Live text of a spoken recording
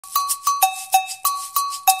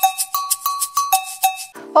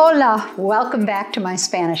Hola! Welcome back to my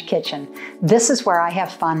Spanish kitchen. This is where I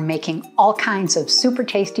have fun making all kinds of super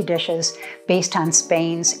tasty dishes based on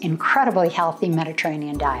Spain's incredibly healthy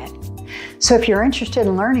Mediterranean diet. So if you're interested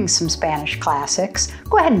in learning some Spanish classics,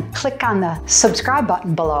 go ahead and click on the subscribe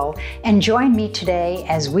button below and join me today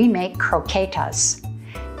as we make croquetas.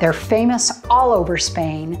 They're famous all over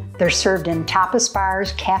Spain. They're served in tapas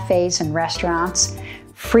bars, cafes, and restaurants,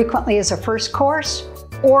 frequently as a first course,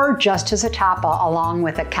 or just as a tapa along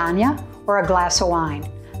with a caña or a glass of wine.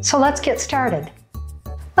 So let's get started.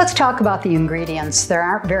 Let's talk about the ingredients. There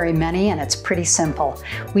aren't very many and it's pretty simple.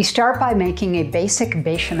 We start by making a basic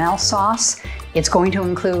bechamel sauce. It's going to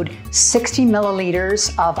include 60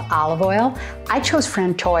 milliliters of olive oil. I chose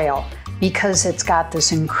Frank oil because it's got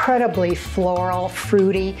this incredibly floral,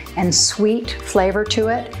 fruity, and sweet flavor to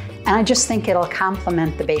it. And I just think it'll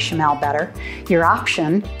complement the bechamel better. Your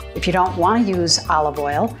option, if you don't want to use olive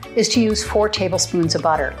oil, is to use 4 tablespoons of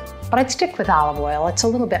butter. But I'd stick with olive oil. It's a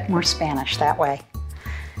little bit more Spanish that way.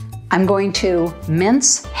 I'm going to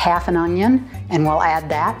mince half an onion, and we'll add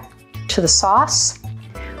that to the sauce.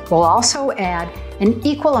 We'll also add an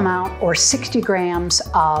equal amount, or 60 grams,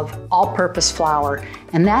 of all-purpose flour,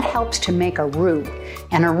 and that helps to make a roux.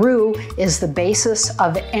 And a roux is the basis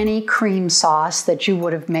of any cream sauce that you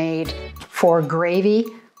would have made for gravy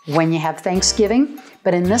when you have Thanksgiving,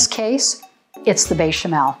 but in this case, it's the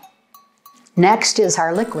bechamel. Next is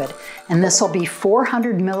our liquid, and this will be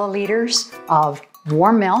 400 milliliters of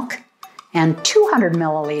warm milk and 200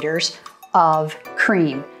 milliliters of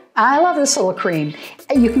cream. I love this little cream.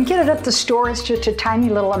 You can get it at the store. It's just a tiny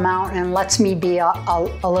little amount and lets me be a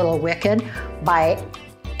little wicked by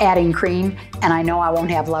adding cream, and I know I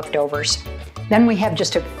won't have leftovers. Then we have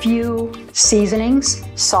just a few seasonings,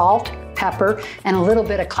 salt, pepper, and a little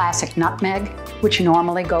bit of classic nutmeg, which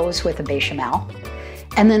normally goes with a bechamel.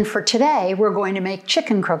 And then for today, we're going to make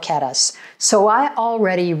chicken croquetas. So I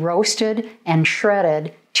already roasted and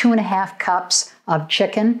shredded 2.5 cups of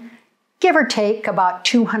chicken, give or take about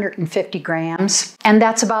 250 grams, and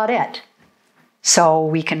that's about it. So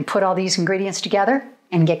we can put all these ingredients together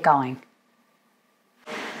and get going.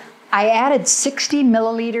 I added 60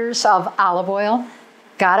 milliliters of olive oil,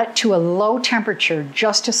 got it to a low temperature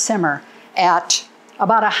just to simmer at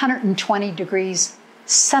about 120 degrees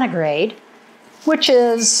centigrade, which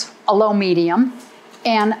is a low medium.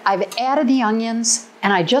 And I've added the onions,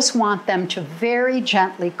 and I just want them to very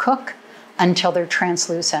gently cook until they're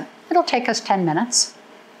translucent. It'll take us 10 minutes,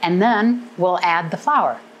 and then we'll add the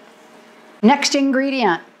flour. Next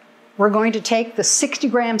ingredient, we're going to take the 60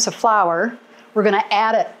 grams of flour, we're going to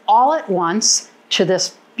add it all at once to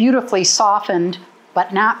this beautifully softened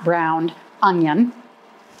but not browned onion.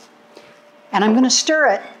 And I'm going to stir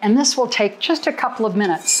it, and this will take just a couple of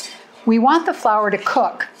minutes. We want the flour to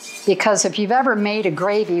cook because if you've ever made a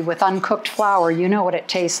gravy with uncooked flour, you know what it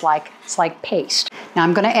tastes like. It's like paste. Now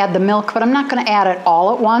I'm going to add the milk, but I'm not going to add it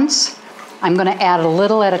all at once. I'm going to add a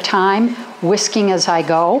little at a time, whisking as I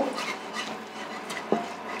go.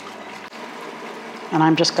 And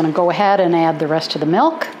I'm just going to go ahead and add the rest of the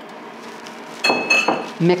milk.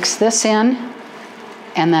 Mix this in.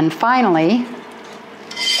 And then finally,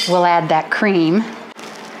 we'll add that cream.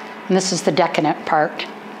 And this is the decadent part.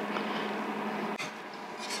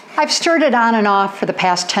 I've stirred it on and off for the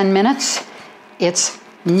past 10 minutes. It's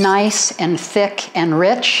nice and thick and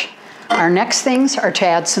rich. Our next things are to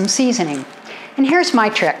add some seasoning. And here's my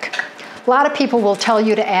trick. A lot of people will tell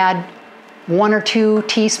you to add 1 or 2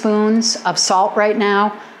 teaspoons of salt right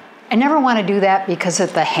now. I never want to do that because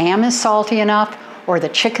if the ham is salty enough or the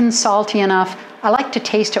chicken's salty enough, I like to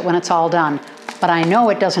taste it when it's all done. But I know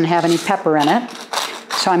it doesn't have any pepper in it.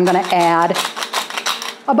 So I'm going to add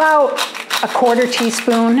about 1/4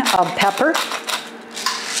 teaspoon of pepper.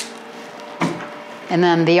 And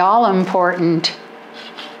then the all-important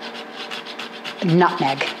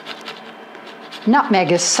nutmeg.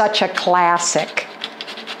 Nutmeg is such a classic.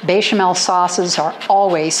 Bechamel sauces are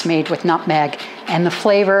always made with nutmeg, and the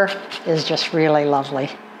flavor is just really lovely.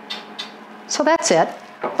 So that's it,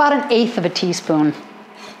 about 1/8 teaspoon.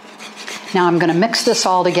 Now I'm going to mix this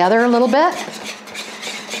all together a little bit.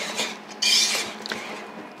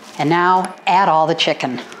 And now add all the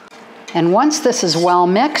chicken. And once this is well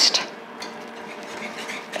mixed,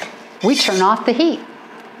 we turn off the heat.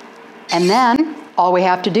 And then all we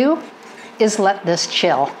have to do is let this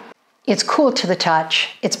chill. It's cool to the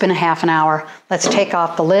touch. It's been a half an hour. Let's take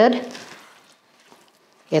off the lid.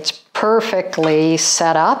 It's perfectly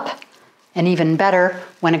set up, and even better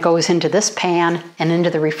when it goes into this pan and into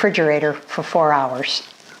the refrigerator for 4 hours.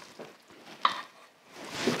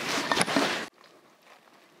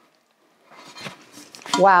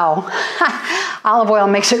 Wow, olive oil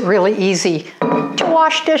makes it really easy to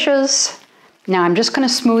wash dishes. Now I'm just going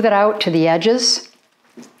to smooth it out to the edges.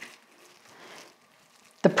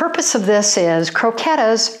 The purpose of this is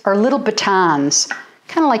croquetas are little batons,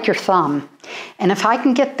 kind of like your thumb. And if I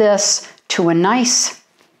can get this to a nice,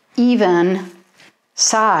 even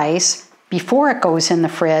size before it goes in the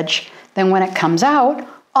fridge, then when it comes out,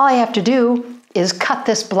 all I have to do is cut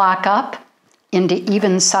this block up into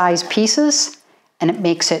even size pieces, and it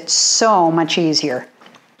makes it so much easier.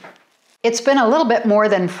 It's been a little bit more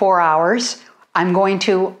than 4 hours. I'm going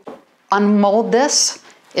to unmold this.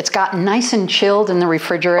 It's gotten nice and chilled in the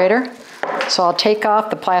refrigerator. So I'll take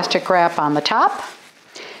off the plastic wrap on the top,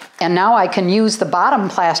 and now I can use the bottom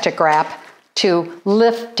plastic wrap to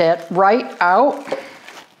lift it right out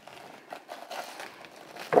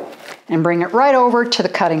and bring it right over to the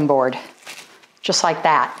cutting board, just like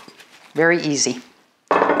that. Very easy.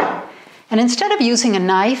 And instead of using a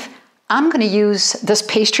knife, I'm going to use this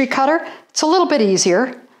pastry cutter. It's a little bit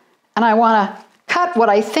easier, and I want to cut what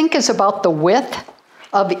I think is about the width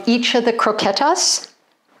of each of the croquetas,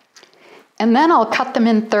 and then I'll cut them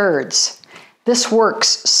in thirds. This works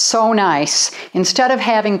so nice. Instead of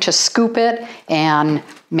having to scoop it and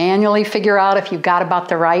manually figure out if you've got about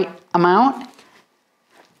the right amount,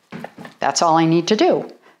 that's all I need to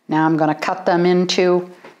do. Now I'm going to cut them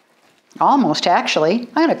into, almost actually,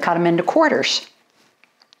 I'm going to cut them into quarters.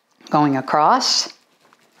 Going across.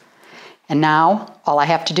 And now all I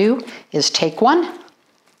have to do is take one,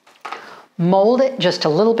 mold it just a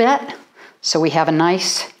little bit so we have a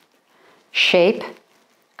nice shape.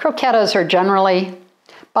 Croquetas are generally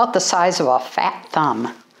about the size of a fat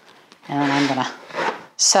thumb. And I'm going to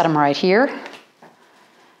set them right here.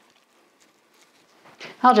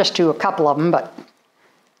 I'll just do a couple of them, but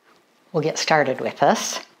we'll get started with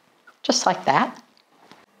this, just like that.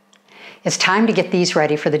 It's time to get these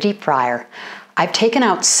ready for the deep fryer. I've taken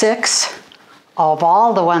out 6 of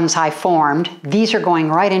all the ones I formed. These are going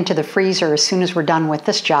right into the freezer as soon as we're done with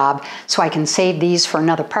this job, so I can save these for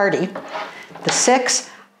another party. The 6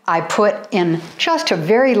 I put in just a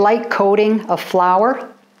very light coating of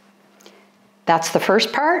flour. That's the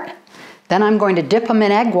first part. Then I'm going to dip them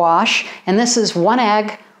in egg wash, and this is 1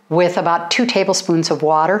 egg with about 2 tablespoons of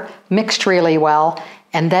water, mixed really well,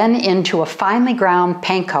 and then into a finely ground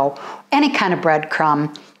panko. Any kind of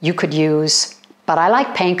breadcrumb you could use, but I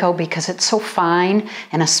like panko because it's so fine,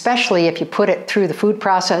 and especially if you put it through the food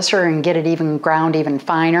processor and get it even ground even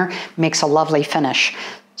finer, makes a lovely finish.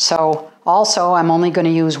 So also, I'm only going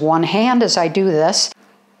to use 1 hand as I do this.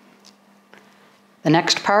 The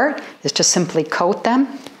next part is to simply coat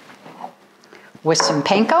them with some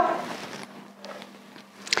panko.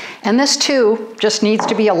 And this too just needs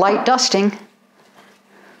to be a light dusting.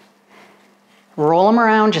 Roll them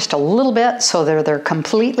around just a little bit so they're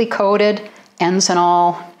completely coated, ends and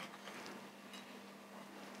all.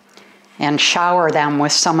 And shower them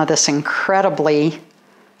with some of this incredibly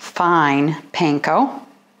fine panko.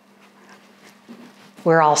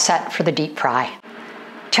 We're all set for the deep fry.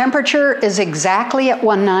 Temperature is exactly at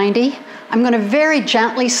 190. I'm going to very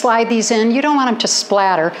gently slide these in. You don't want them to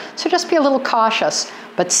splatter, so just be a little cautious.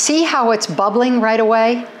 But see how it's bubbling right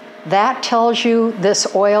away? That tells you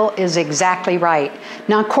this oil is exactly right.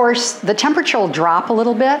 Now, of course, the temperature will drop a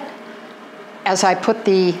little bit as I put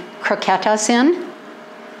the croquetas in,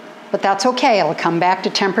 but that's okay. It'll come back to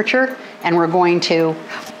temperature, and we're going to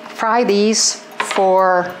fry these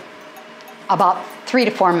for about 3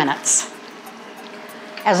 to 4 minutes.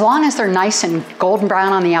 As long as they're nice and golden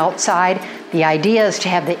brown on the outside, the idea is to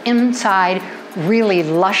have the inside really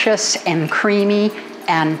luscious and creamy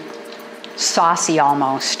and saucy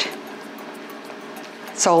almost.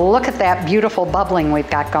 So look at that beautiful bubbling we've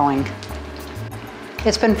got going.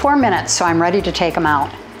 It's been 4 minutes, so I'm ready to take them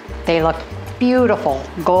out. They look beautiful,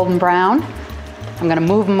 golden brown. I'm going to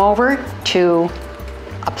move them over to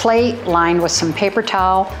a plate lined with some paper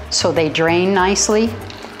towel so they drain nicely.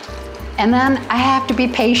 And then I have to be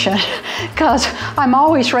patient because I'm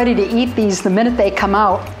always ready to eat these the minute they come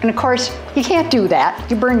out. And of course, you can't do that.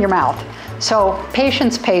 You burn your mouth. So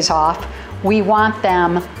patience pays off. We want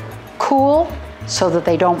them cool so that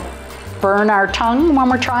they don't burn our tongue when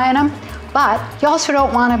we're trying them. But you also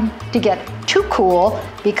don't want them to get too cool,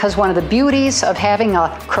 because one of the beauties of having a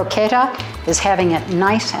croqueta is having it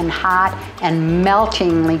nice and hot and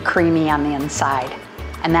meltingly creamy on the inside.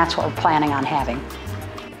 And that's what we're planning on having.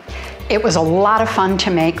 It was a lot of fun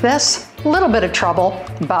to make this. A little bit of trouble,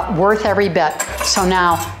 but worth every bit. So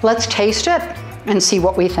now let's taste it and see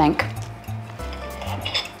what we think.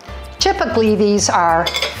 Typically these are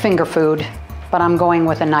finger food, but I'm going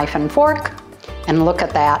with a knife and fork, and look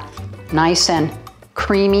at that. Nice and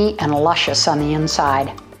creamy and luscious on the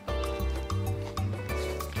inside.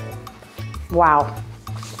 Wow.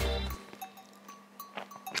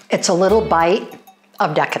 It's a little bite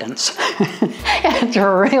of decadence. It's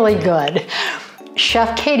really good.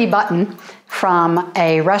 Chef Katie Button from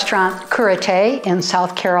a restaurant Curate in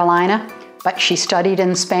South Carolina, but she studied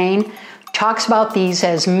in Spain, talks about these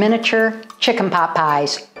as miniature chicken pot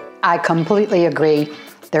pies. I completely agree.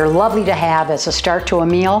 They're lovely to have as a start to a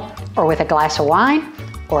meal, or with a glass of wine,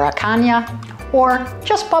 or a cognac, or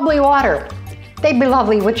just bubbly water. They'd be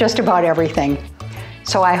lovely with just about everything.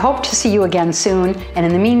 So I hope to see you again soon, and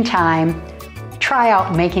in the meantime, try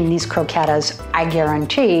out making these croquetas. I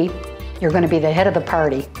guarantee you're going to be the hit of the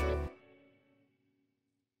party.